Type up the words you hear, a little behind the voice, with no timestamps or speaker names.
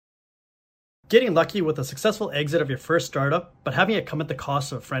getting lucky with a successful exit of your first startup, but having it come at the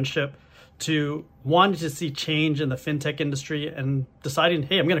cost of a friendship, to wanting to see change in the fintech industry and deciding,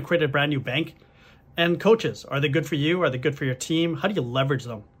 hey, I'm going to create a brand new bank. And coaches, are they good for you? Are they good for your team? How do you leverage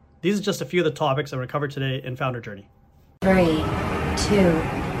them? These are just a few of the topics I'm going to cover today in Founder Journey. 3, 2,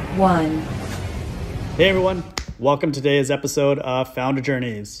 1. Hey everyone, welcome to today's episode of Founder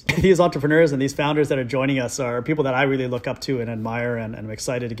Journeys. These entrepreneurs and these founders that are joining us are people that I really look up to and admire and I'm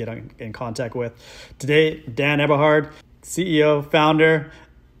excited to get in contact with. Today, Dan Eberhard, CEO, founder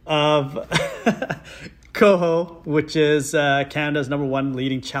of Koho, which is Canada's #1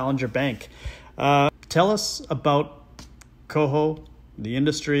 leading challenger bank. Tell us about Koho, the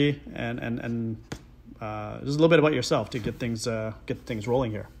industry, and just a little bit about yourself to get things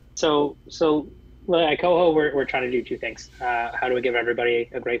rolling here. So at Koho, we're trying to do two things. How do we give everybody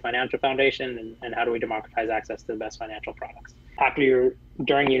a great financial foundation, and how do we democratize access to the best financial products?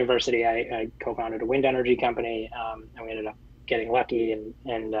 During university, I co-founded a wind energy company, and we ended up getting lucky and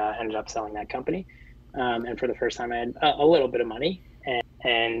ended up selling that company. And for the first time, I had a little bit of money.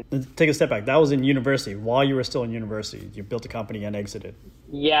 And take a step back. That was in university. While you were still in university, you built a company and exited.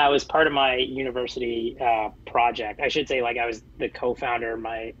 Yeah, it was part of my university project. I should say, I was the co-founder.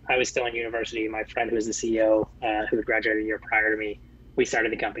 I was still in university. My friend, who was the CEO, who had graduated a year prior to me, we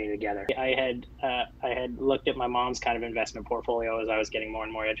started the company together. I had looked at my mom's kind of investment portfolio as I was getting more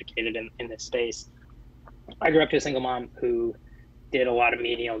and more educated in this space. I grew up to a single mom who did a lot of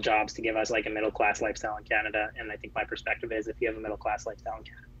menial jobs to give us a middle-class lifestyle in Canada. And I think my perspective is if you have a middle-class lifestyle in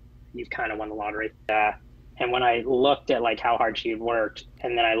Canada, you've kind of won the lottery. And when I looked at how hard she had worked,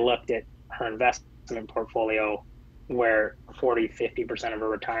 and then I looked at her investment portfolio where 40-50% of her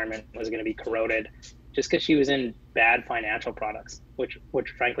retirement was going to be corroded just because she was in bad financial products, which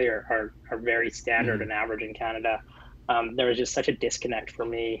frankly are very standard and average in Canada. There was just such a disconnect for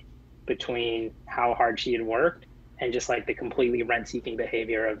me between how hard she had worked and just the completely rent-seeking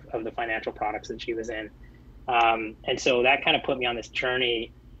behavior of the financial products that she was in. And so that kind of put me on this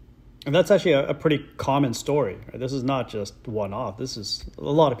journey. And that's actually a pretty common story. Right? This is not just one-off. This is a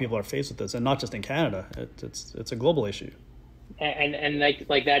lot of people are faced with this, and not just in Canada. It's a global issue. And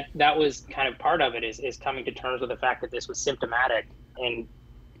that was kind of part of it is coming to terms with the fact that this was symptomatic, and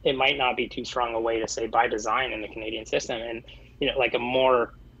it might not be too strong a way to say by design in the Canadian system. And a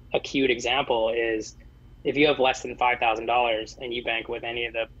more acute example is if you have less than $5,000 and you bank with any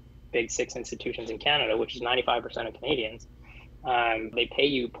of the big 6 institutions in Canada, which is 95% of Canadians, they pay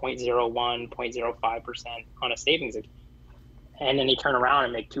you 0.01, 0.05% on a savings account. And then they turn around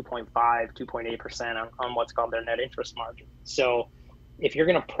and make 2.5, 2.8% on what's called their net interest margin. So if you're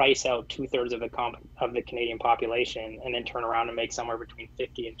going to price out 2/3 of the Canadian population and then turn around and make somewhere between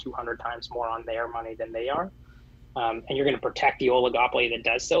 50 and 200 times more on their money than they are, and you're going to protect the oligopoly that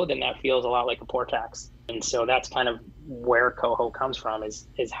does so, then that feels a lot like a poor tax. And so that's kind of where Koho comes from is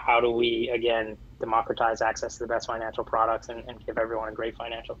how do we, again, democratize access to the best financial products and give everyone a great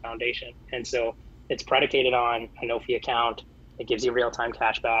financial foundation. And so it's predicated on a no-fee account. It gives you real-time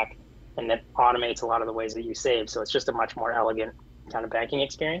cash back, and that automates a lot of the ways that you save. So it's just a much more elegant kind of banking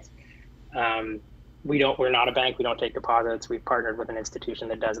experience. We're not a bank. We don't take deposits. We've partnered with an institution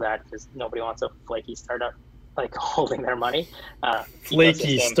that does that because nobody wants a flaky startup holding their money.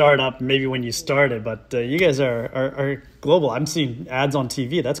 Flaky startup, maybe when you started, but you guys are global. I'm seeing ads on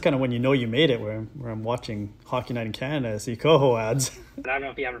TV. That's kind of when you know you made it, where I'm watching Hockey Night in Canada, I see Koho ads. I don't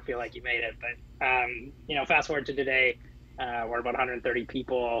know if you ever feel like you made it, but fast forward to today, we're about 130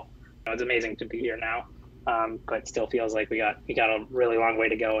 people. It's amazing to be here now, but still feels like we got a really long way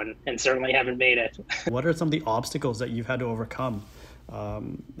to go and certainly haven't made it. What are some of the obstacles that you've had to overcome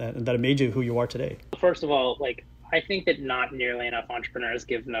that have made you who you are today? First of all, I think that not nearly enough entrepreneurs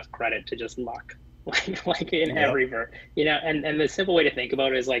give enough credit to just luck, every verb. And the simple way to think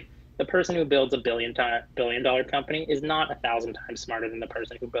about it is the person who builds a billion dollar company is not 1,000 times smarter than the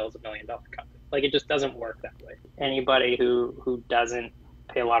person who builds $1 million company. It just doesn't work that way. Anybody who doesn't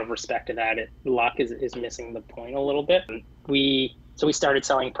pay a lot of respect to that, luck is missing the point a little bit. We started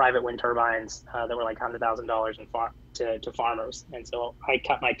selling private wind turbines that were $100,000 to farmers. And so I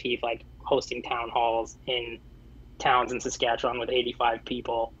cut my teeth hosting town halls in towns in Saskatchewan with 85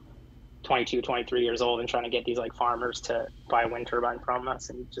 people, 22, 23 years old, and trying to get these farmers to buy a wind turbine from us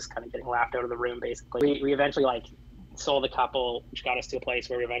and just kind of getting laughed out of the room, basically. We eventually sold a couple, which got us to a place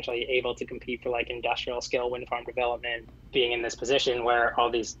where we're eventually able to compete for industrial scale wind farm development, being in this position where all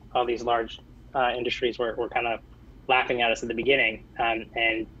these large industries were kind of laughing at us at the beginning,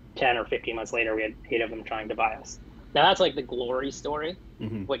 and 10 or 15 months later, we had 8 of them trying to buy us. Now that's the glory story.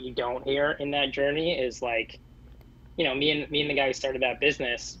 Mm-hmm. What you don't hear in that journey is me and the guy who started that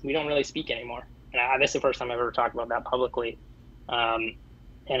business, we don't really speak anymore. And this is the first time I've ever talked about that publicly. And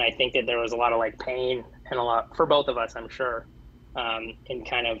I think that there was a lot of like pain and a lot for both of us, I'm sure, in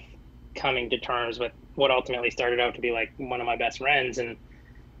kind of coming to terms with what ultimately started out to be like one of my best friends. And,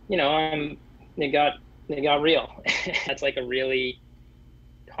 it got real. That's like a really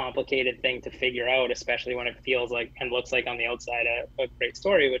complicated thing to figure out, especially when it feels like and looks like on the outside a great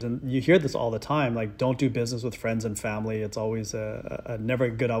story. And you hear this all the time, like don't do business with friends and family. It's always a never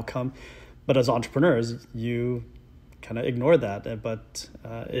a good outcome. But as entrepreneurs, you kind of ignore that. But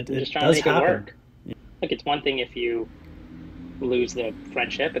it does happen. Work. Like it's one thing if you lose the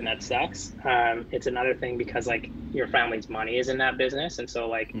friendship and that sucks. It's another thing because like your family's money is in that business, and so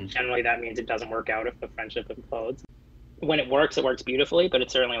like generally that means it doesn't work out if the friendship implodes. When it works beautifully, but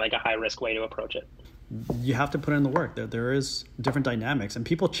it's certainly like a high risk way to approach it. You have to put in the work. There is different dynamics, and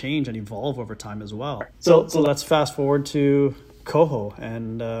people change and evolve over time as well. So let's fast forward to Koho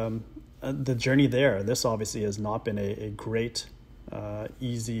and the journey there. This obviously has not been a great,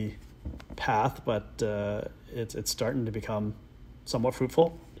 easy path, but it's starting to become somewhat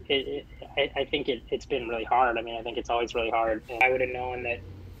fruitful. I think it's been really hard. I mean, I think it's always really hard. And I would have known that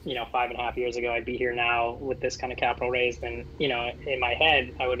 5.5 years ago, I'd be here now with this kind of capital raised. And, in my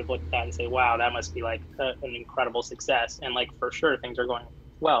head, I would have looked at that and say, wow, that must be like an incredible success. And like, for sure, things are going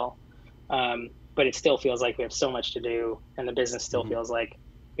well. But it still feels like we have so much to do. And the business still feels like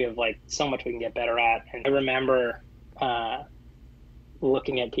we have like so much we can get better at. And I remember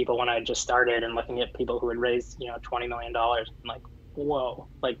looking at people when I just started and looking at people who had raised, $20 million. I'm like, whoa,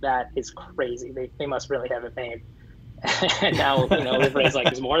 like that is crazy. They must really have it made. And now, we've raised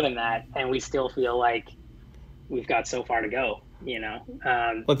like more than that, and we still feel like we've got so far to go,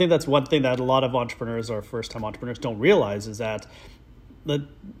 Well, I think that's one thing that a lot of entrepreneurs or first-time entrepreneurs don't realize is that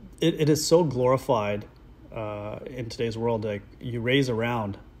it is so glorified in today's world. Like you raise a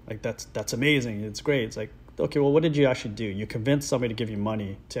round, like that's amazing. It's great. It's like, okay, well, what did you actually do? You convinced somebody to give you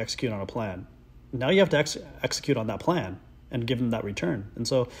money to execute on a plan. Now you have to execute on that plan and give them that return. And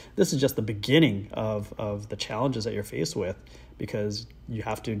so this is just the beginning of the challenges that you're faced with because you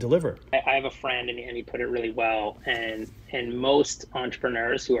have to deliver. I have a friend and he put it really well. And most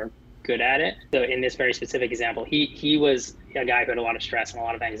entrepreneurs who are good at it, so in this very specific example, he was a guy who had a lot of stress and a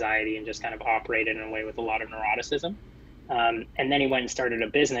lot of anxiety and just kind of operated in a way with a lot of neuroticism. And then he went and started a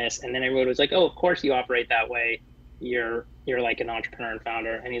business, and then everyone was like, oh, of course you operate that way. You're like an entrepreneur and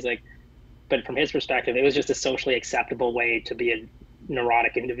founder. And he's like, but from his perspective, it was just a socially acceptable way to be a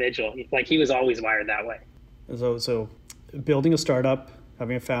neurotic individual. Like he was always wired that way. So building a startup,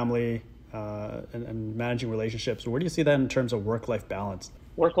 having a family, and managing relationships, where do you see that in terms of work-life balance?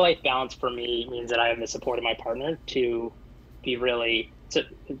 Work-life balance for me means that I have the support of my partner to be really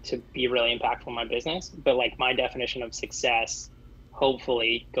impactful in my business. But like my definition of success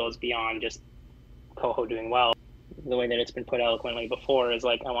hopefully goes beyond just Koho doing well. The way that it's been put eloquently before is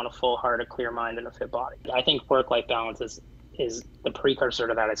like, I want a full heart, a clear mind, and a fit body. I think work-life balance is the precursor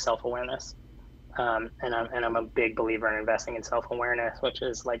to that is self-awareness. And I'm a big believer in investing in self-awareness, which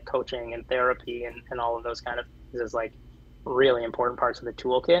is like coaching and therapy and all of those kind of things is like really important parts of the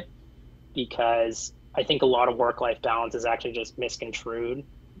toolkit, because I think a lot of work-life balance is actually just misconstrued,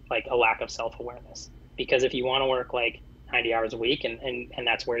 like a lack of self-awareness. Because if you want to work like 90 hours a week and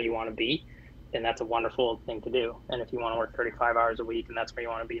that's where you want to be, then that's a wonderful thing to do. And if you want to work 35 hours a week and that's where you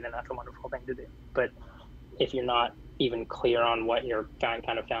want to be, then that's a wonderful thing to do. But if you're not even clear on what your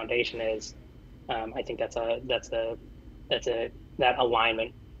kind of foundation is, I think that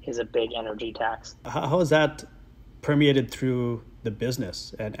alignment is a big energy tax. How is that permeated through the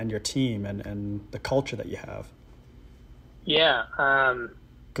business and your team and the culture that you have? Yeah.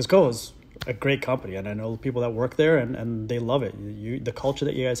 Because Koho is a great company, and I know people that work there and they love it. The culture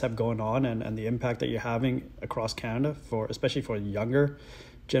that you guys have going on and the impact that you're having across Canada, especially for a younger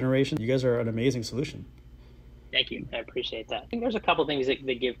generation, you guys are an amazing solution. Thank you. I appreciate that. I think there's a couple things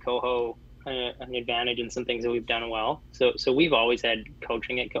that give Koho an advantage and some things that we've done well. So we've always had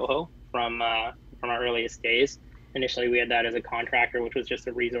coaching at Koho from our earliest days. Initially, we had that as a contractor, which was just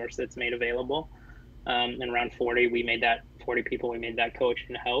a resource that's made available. And around 40 people, we made that coach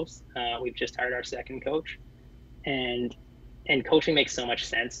in-house. We've just hired our second coach. And coaching makes so much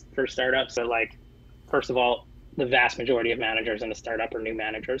sense for startups. So like, first of all, the vast majority of managers in a startup are new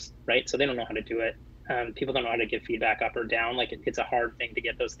managers, right? So they don't know how to do it. People don't know how to give feedback up or down. Like it's a hard thing to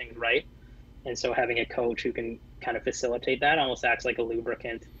get those things right. And so having a coach who can kind of facilitate that almost acts like a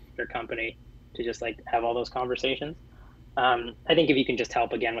lubricant for your company to just like have all those conversations. I think if you can just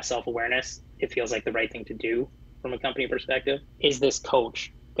help again with self-awareness, it feels like the right thing to do from a company perspective. Is this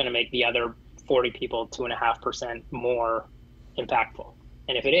coach going to make the other 40 people 2.5% more impactful?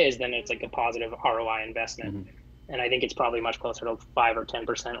 And if it is, then it's like a positive ROI investment. Mm-hmm. And I think it's probably much closer to 5 or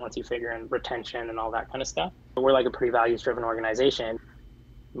 10% once you figure in retention and all that kind of stuff. But we're like a pretty values-driven organization.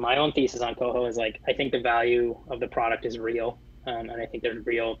 My own thesis on Koho is like, I think the value of the product is real. And I think there's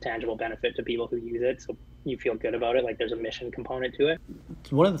real tangible benefit to people who use it. So you feel good about it. Like there's a mission component to it.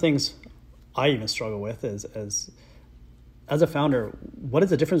 One of the things I even struggle with is as a founder, what is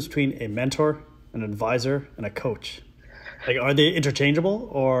the difference between a mentor, an advisor, and a coach? Like, are they interchangeable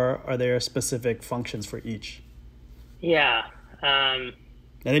or are there specific functions for each? Yeah. And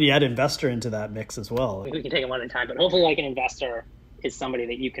then you add investor into that mix as well. We can take it one at a time, but hopefully like an investor is somebody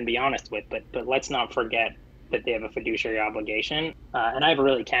that you can be honest with, but let's not forget that they have a fiduciary obligation. And I have a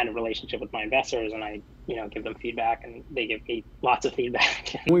really candid relationship with my investors, and I, give them feedback, and they give me lots of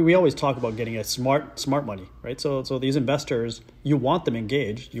feedback. We always talk about getting a smart money, right? So these investors, you want them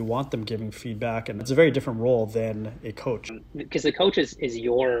engaged, you want them giving feedback, and it's a very different role than a coach. Because the coach is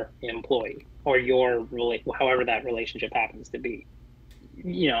your employee, or however that relationship happens to be.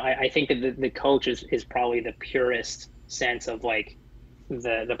 I think that the coach is probably the purest sense of like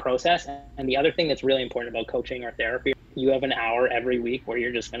the process. And the other thing that's really important about coaching or therapy, you have an hour every week where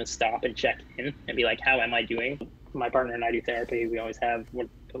you're just going to stop and check in and be like, how am I doing? My partner and I do therapy. We always have, we're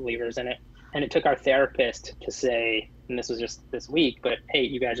believers in it. And it took our therapist to say, and this was just this week, but hey,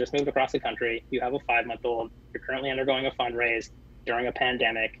 you guys just moved across the country. You have a 5-month-old. You're currently undergoing a fundraise during a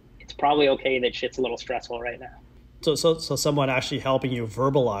pandemic. It's probably okay that shit's a little stressful right now. So someone actually helping you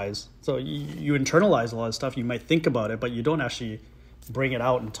verbalize. So you internalize a lot of stuff. You might think about it, but you don't actually bring it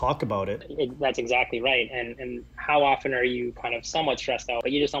out and talk about it. That's exactly right. And how often are you kind of somewhat stressed out,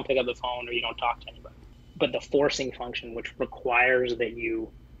 but you just don't pick up the phone or you don't talk to anybody? But the forcing function, which requires that you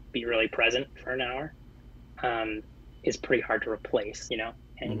be really present for an hour, is pretty hard to replace,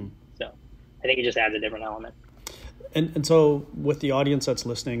 And so I think it just adds a different element. And so with the audience that's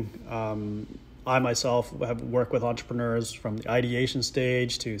listening, I myself have worked with entrepreneurs from the ideation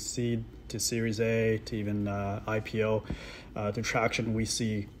stage to seed to Series A to even IPO to traction. We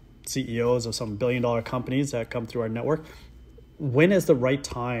see CEOs of some billion-dollar companies that come through our network. When is the right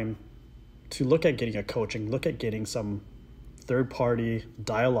time to look at getting a coaching, look at getting some third-party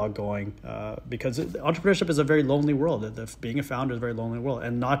dialogue going? Because entrepreneurship is a very lonely world. Being a founder is a very lonely world.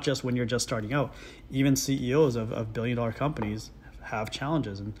 And not just when you're just starting out. Even CEOs of billion-dollar companies have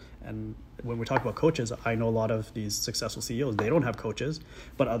challenges. And when we talk about coaches, I know a lot of these successful CEOs, they don't have coaches,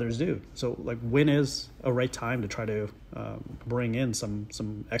 but others do. So like, when is a right time to try to bring in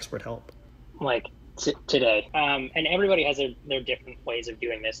some expert help? Like today. And everybody has their different ways of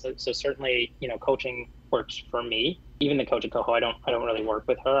doing this. So certainly, coaching works for me. Even the coach at Koho, I don't really work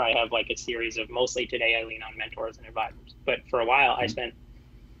with her. I have like a series of, mostly today I lean on mentors and advisors. But for a while I spent,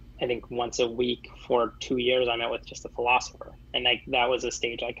 I think once a week for 2 years, I met with just a philosopher. And that was a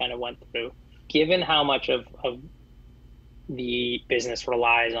stage I kind of went through. Given how much of the business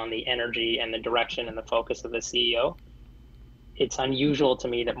relies on the energy and the direction and the focus of the CEO, it's unusual to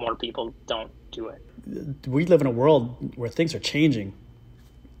me that more people don't do it. We live in a world where things are changing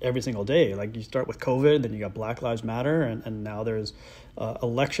every single day. Like you start with COVID, then you got Black Lives Matter, and now there's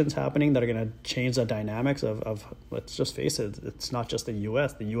elections happening that are going to change the dynamics of, let's just face it, it's not just the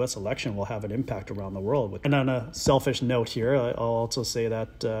U.S. The U.S. election will have an impact around the world. And on a selfish note here, I'll also say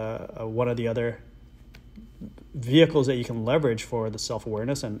that one of the other vehicles that you can leverage for the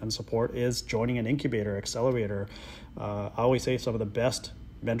self-awareness and support is joining an incubator, accelerator. I always say some of the best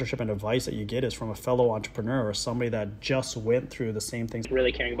mentorship and advice that you get is from a fellow entrepreneur or somebody that just went through the same things.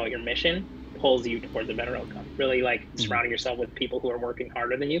 Really caring about your mission pulls you towards a better outcome. Really like surrounding yourself with people who are working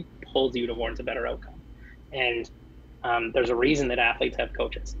harder than you pulls you towards a better outcome. And there's a reason that athletes have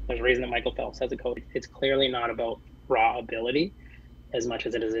coaches. There's a reason that Michael Phelps has a coach. It's clearly not about raw ability as much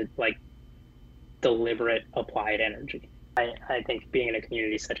as it is like deliberate applied energy. I think being in a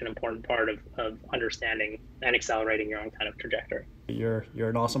community is such an important part of understanding and accelerating your own kind of trajectory. You're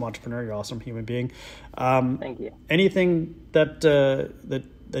an awesome entrepreneur. You're an awesome human being. Thank you. Anything that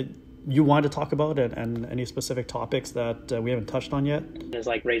you want to talk about and any specific topics that we haven't touched on yet? There's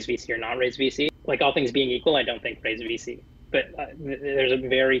like raise VC or not raise VC. Like all things being equal, I don't think raise VC. But there's a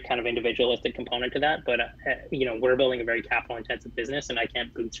very kind of individualistic component to that. But, we're building a very capital intensive business and I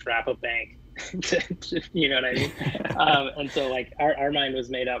can't bootstrap a bank. You know what I mean? And so like our mind was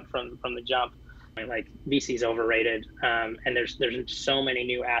made up from the jump. Like VC's overrated. And there's so many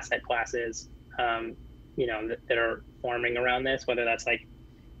new asset classes, that are forming around this, whether that's like,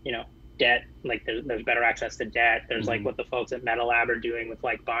 debt, like there's better access to debt. There's like what the folks at MetaLab are doing with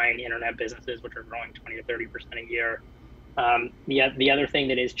like buying internet businesses, which are growing 20 to 30% a year. The other thing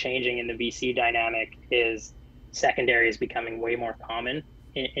that is changing in the VC dynamic is secondary is becoming way more common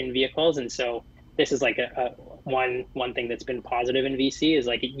in vehicles. And so this is like a one thing that's been positive in VC is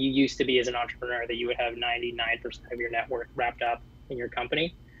like you used to be as an entrepreneur that you would have 99% of your net worth wrapped up in your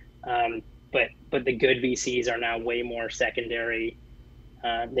company. But the good VCs are now way more secondary.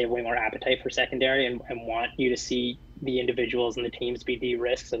 They have way more appetite for secondary and want you to see the individuals and the teams be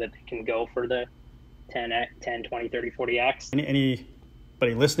de-risked so that they can go for the 10, 20, 30, 40x.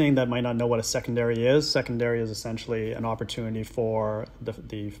 Anybody listening that might not know what a secondary is essentially an opportunity for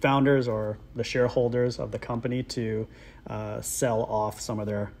the founders or the shareholders of the company to sell off some of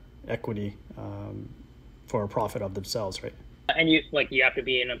their equity for a profit of themselves, right? And you have to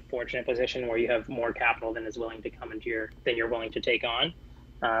be in a fortunate position where you have more capital than is willing to come into than you're willing to take on.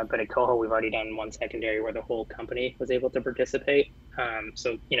 But at Coho, we've already done one secondary where the whole company was able to participate.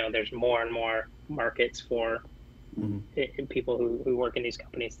 So, there's more and more markets for people who work in these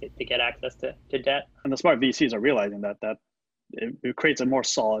companies to get access to debt. And the smart VCs are realizing that it creates a more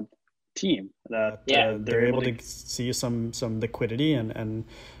solid team that they're able to see some liquidity and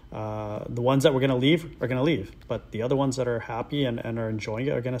the ones that we're going to leave are going to leave, but the other ones that are happy and are enjoying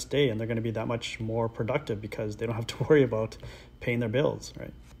it are going to stay, and they're going to be that much more productive because they don't have to worry about paying their bills,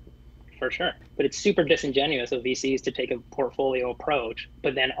 right? For sure. But it's super disingenuous of VCs to take a portfolio approach,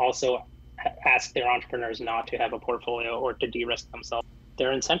 but then also ask their entrepreneurs not to have a portfolio or to de-risk themselves.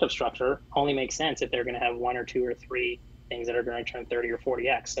 Their incentive structure only makes sense if they're going to have one or two or three things that are going to turn 30 or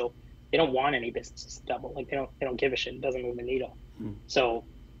 40x. So they don't want any businesses to double. Like they don't give a shit. It doesn't move the needle. So,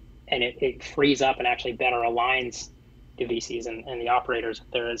 and it frees up and actually better aligns the VCs and the operators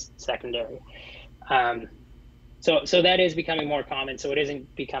if there is secondary. So that is becoming more common. So it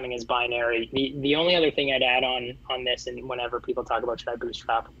isn't becoming as binary. The only other thing I'd add on this, and whenever people talk about should I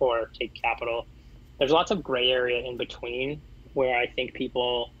bootstrap or take capital, there's lots of gray area in between where I think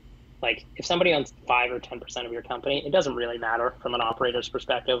people, like if somebody owns 5 or 10% of your company, it doesn't really matter from an operator's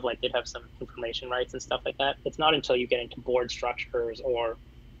perspective. Like they'd have some information rights and stuff like that. It's not until you get into board structures or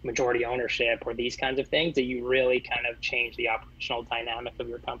majority ownership or these kinds of things that you really kind of change the operational dynamic of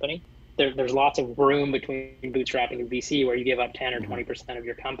your company. There's lots of room between bootstrapping and VC where you give up 10 or 20% of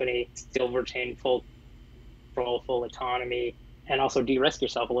your company, still retain full control, full autonomy, and also de-risk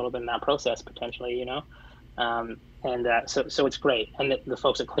yourself a little bit in that process potentially, So it's great. And the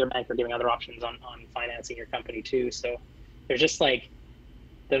folks at ClearBank are giving other options on financing your company too. So there's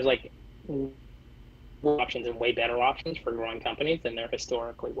options and way better options for growing companies than there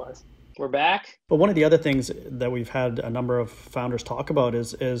historically was. We're back. But one of the other things that we've had a number of founders talk about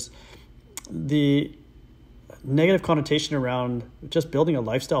is the negative connotation around just building a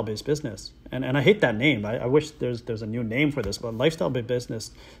lifestyle-based business. And I hate that name. I wish there's a new name for this, but lifestyle-based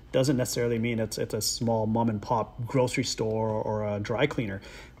business doesn't necessarily mean it's a small mom and pop grocery store or a dry cleaner.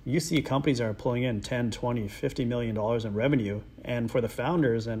 You see companies that are pulling in 10, 20, $50 million in revenue. And for the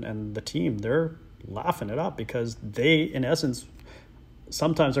founders and the team, they're laughing it up because they, in essence,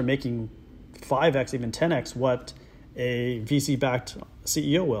 sometimes are making 5x, even 10x what a VC-backed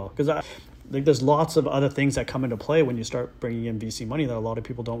CEO will. Because there's lots of other things that come into play when you start bringing in VC money that a lot of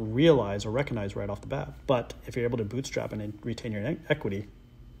people don't realize or recognize right off the bat. But if you're able to bootstrap and retain your equity,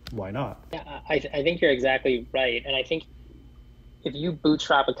 why not? Yeah, I think you're exactly right. And I think if you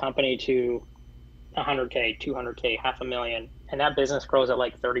bootstrap a company to 100K, 200K, $500,000, and that business grows at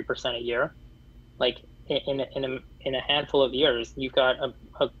like 30% a year, like in a handful of years, you've got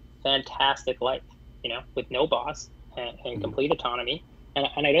a fantastic life, with no boss and complete autonomy.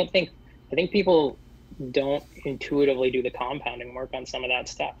 And I think people don't intuitively do the compounding work on some of that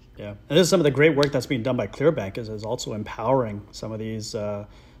stuff. Yeah, and this is some of the great work that's being done by ClearBank is also empowering some of these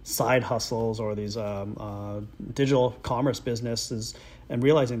side hustles or these digital commerce businesses and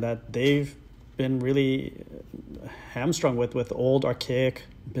realizing that they've been really hamstrung with old archaic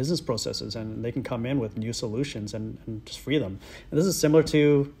business processes, and they can come in with new solutions and just free them. And this is similar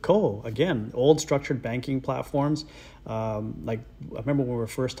to Coho. Again, old structured banking platforms. Like I remember when we were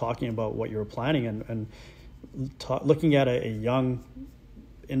first talking about what you were planning and looking at a young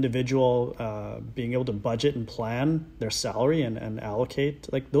individual being able to budget and plan their salary and allocate.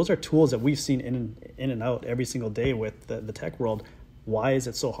 Like those are tools that we've seen in and out every single day with the tech world. Why is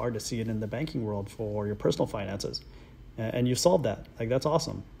it so hard to see it in the banking world for your personal finances? And you solved that. Like, that's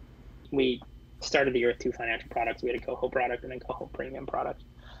awesome. We started the year with 2 financial products. We had a Coho product and a Coho premium product.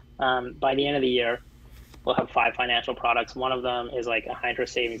 By the end of the year, we'll have 5 financial products. One of them is like a high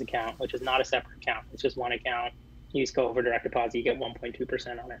interest savings account, which is not a separate account. It's just one account. You use Coho for direct deposit, you get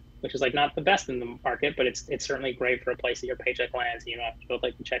 1.2% on it, which is like not the best in the market, but it's certainly great for a place that your paycheck lands. You don't have to build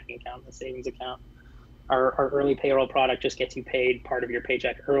like the checking account and the savings account. Our early payroll product just gets you paid part of your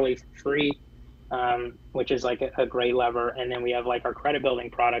paycheck early for free, which is like a great lever. And then we have like our credit building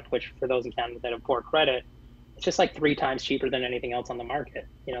product, which for those in Canada that have poor credit, it's just like 3 times cheaper than anything else on the market.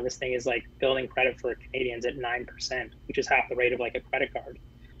 You know, this thing is like building credit for Canadians at 9%, which is half the rate of like a credit card.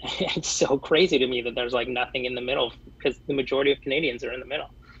 It's so crazy to me that there's like nothing in the middle, because the majority of Canadians are in the middle.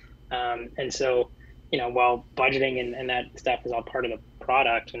 And so, you know, while budgeting and that stuff is all part of the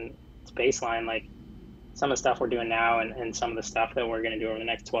product and it's baseline, like some of the stuff we're doing now and some of the stuff that we're going to do over the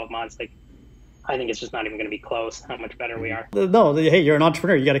next 12 months, like I think it's just not even going to be close how much better we are. No, hey, you're an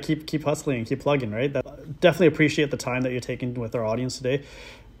entrepreneur. You got to keep hustling and keep plugging, right? Definitely appreciate the time that you're taking with our audience today.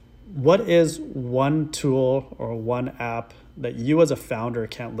 What is one tool or one app that you as a founder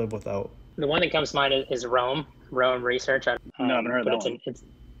can't live without? The one that comes to mind is Roam Research. No, I haven't heard that one.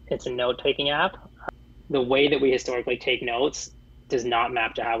 It's a note-taking app. The way that we historically take notes does not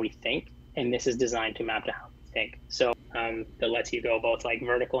map to how we think, and this is designed to map to how we think. So that lets you go both like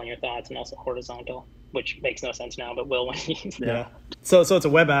vertical in your thoughts and also horizontal, which makes no sense now, but will when you use it. Yeah. So it's a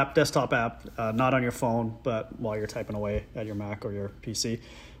web app, desktop app, not on your phone, but while you're typing away at your Mac or your PC.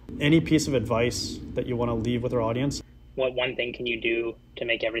 Any piece of advice that you want to leave with our audience? What one thing can you do to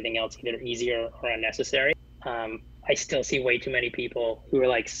make everything else either easier or unnecessary? I still see way too many people who are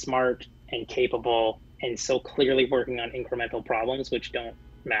like smart and capable and so clearly working on incremental problems, which don't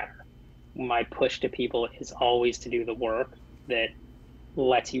matter. My push to people is always to do the work that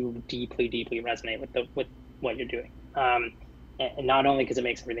lets you deeply, deeply resonate with what you're doing. And not only because it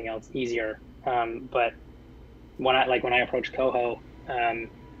makes everything else easier, but when I approached Coho,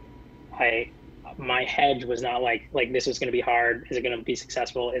 my hedge was not like this is going to be hard. Is it going to be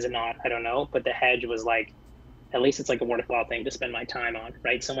successful? Is it not? I don't know. But the hedge was like, at least it's like a worthwhile thing to spend my time on,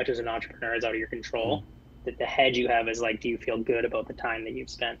 right? So much as an entrepreneur is out of your control. That the hedge you have is like, do you feel good about the time that you've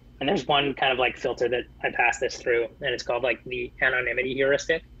spent? And there's one kind of like filter that I pass this through, and it's called like the anonymity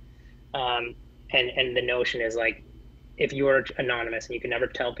heuristic. And the notion is like, if you are anonymous and you can never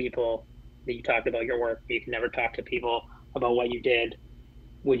tell people that you talked about your work, you can never talk to people about what you did,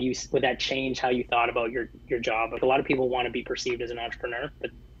 would that change how you thought about your job? A lot of people want to be perceived as an entrepreneur,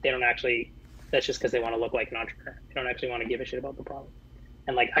 but they don't actually. That's just because they want to look like an entrepreneur. They don't actually want to give a shit about the problem.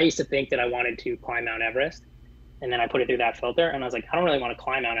 And like, I used to think that I wanted to climb Mount Everest, and then I put it through that filter, and I was like, I don't really want to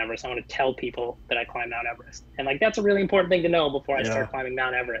climb Mount Everest. I want to tell people that I climbed Mount Everest. And like, that's a really important thing to know before I start climbing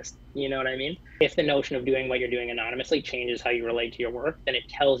Mount Everest. You know what I mean? If the notion of doing what you're doing anonymously changes how you relate to your work, then it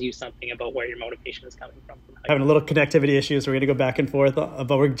tells you something about where your motivation is coming from. Having a little connectivity issues, so we're going to go back and forth, but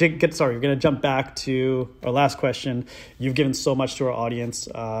we're going to jump back to our last question. You've given so much to our audience,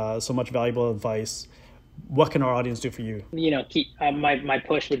 so much valuable advice. What can our audience do for you? You know, my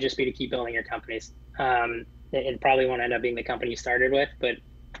push would just be to keep building your companies. It probably won't end up being the company you started with, but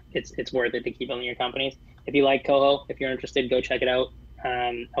it's worth it to keep building your companies. If you like Coho, if you're interested, go check it out.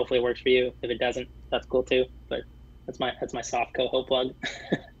 Hopefully it works for you. If it doesn't, that's cool too. But that's my soft Coho plug.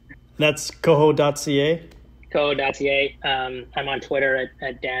 That's coho.ca. Coho.ca. I'm on Twitter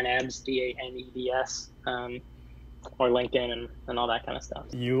at Dan Ebbs, DANEBS. Or LinkedIn and all that kind of stuff.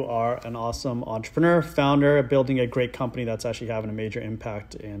 You are an awesome entrepreneur, founder, building a great company that's actually having a major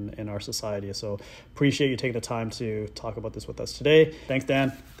impact in our society. So appreciate you taking the time to talk about this with us today. Thanks,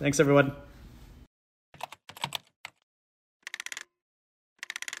 Dan. Thanks, everyone.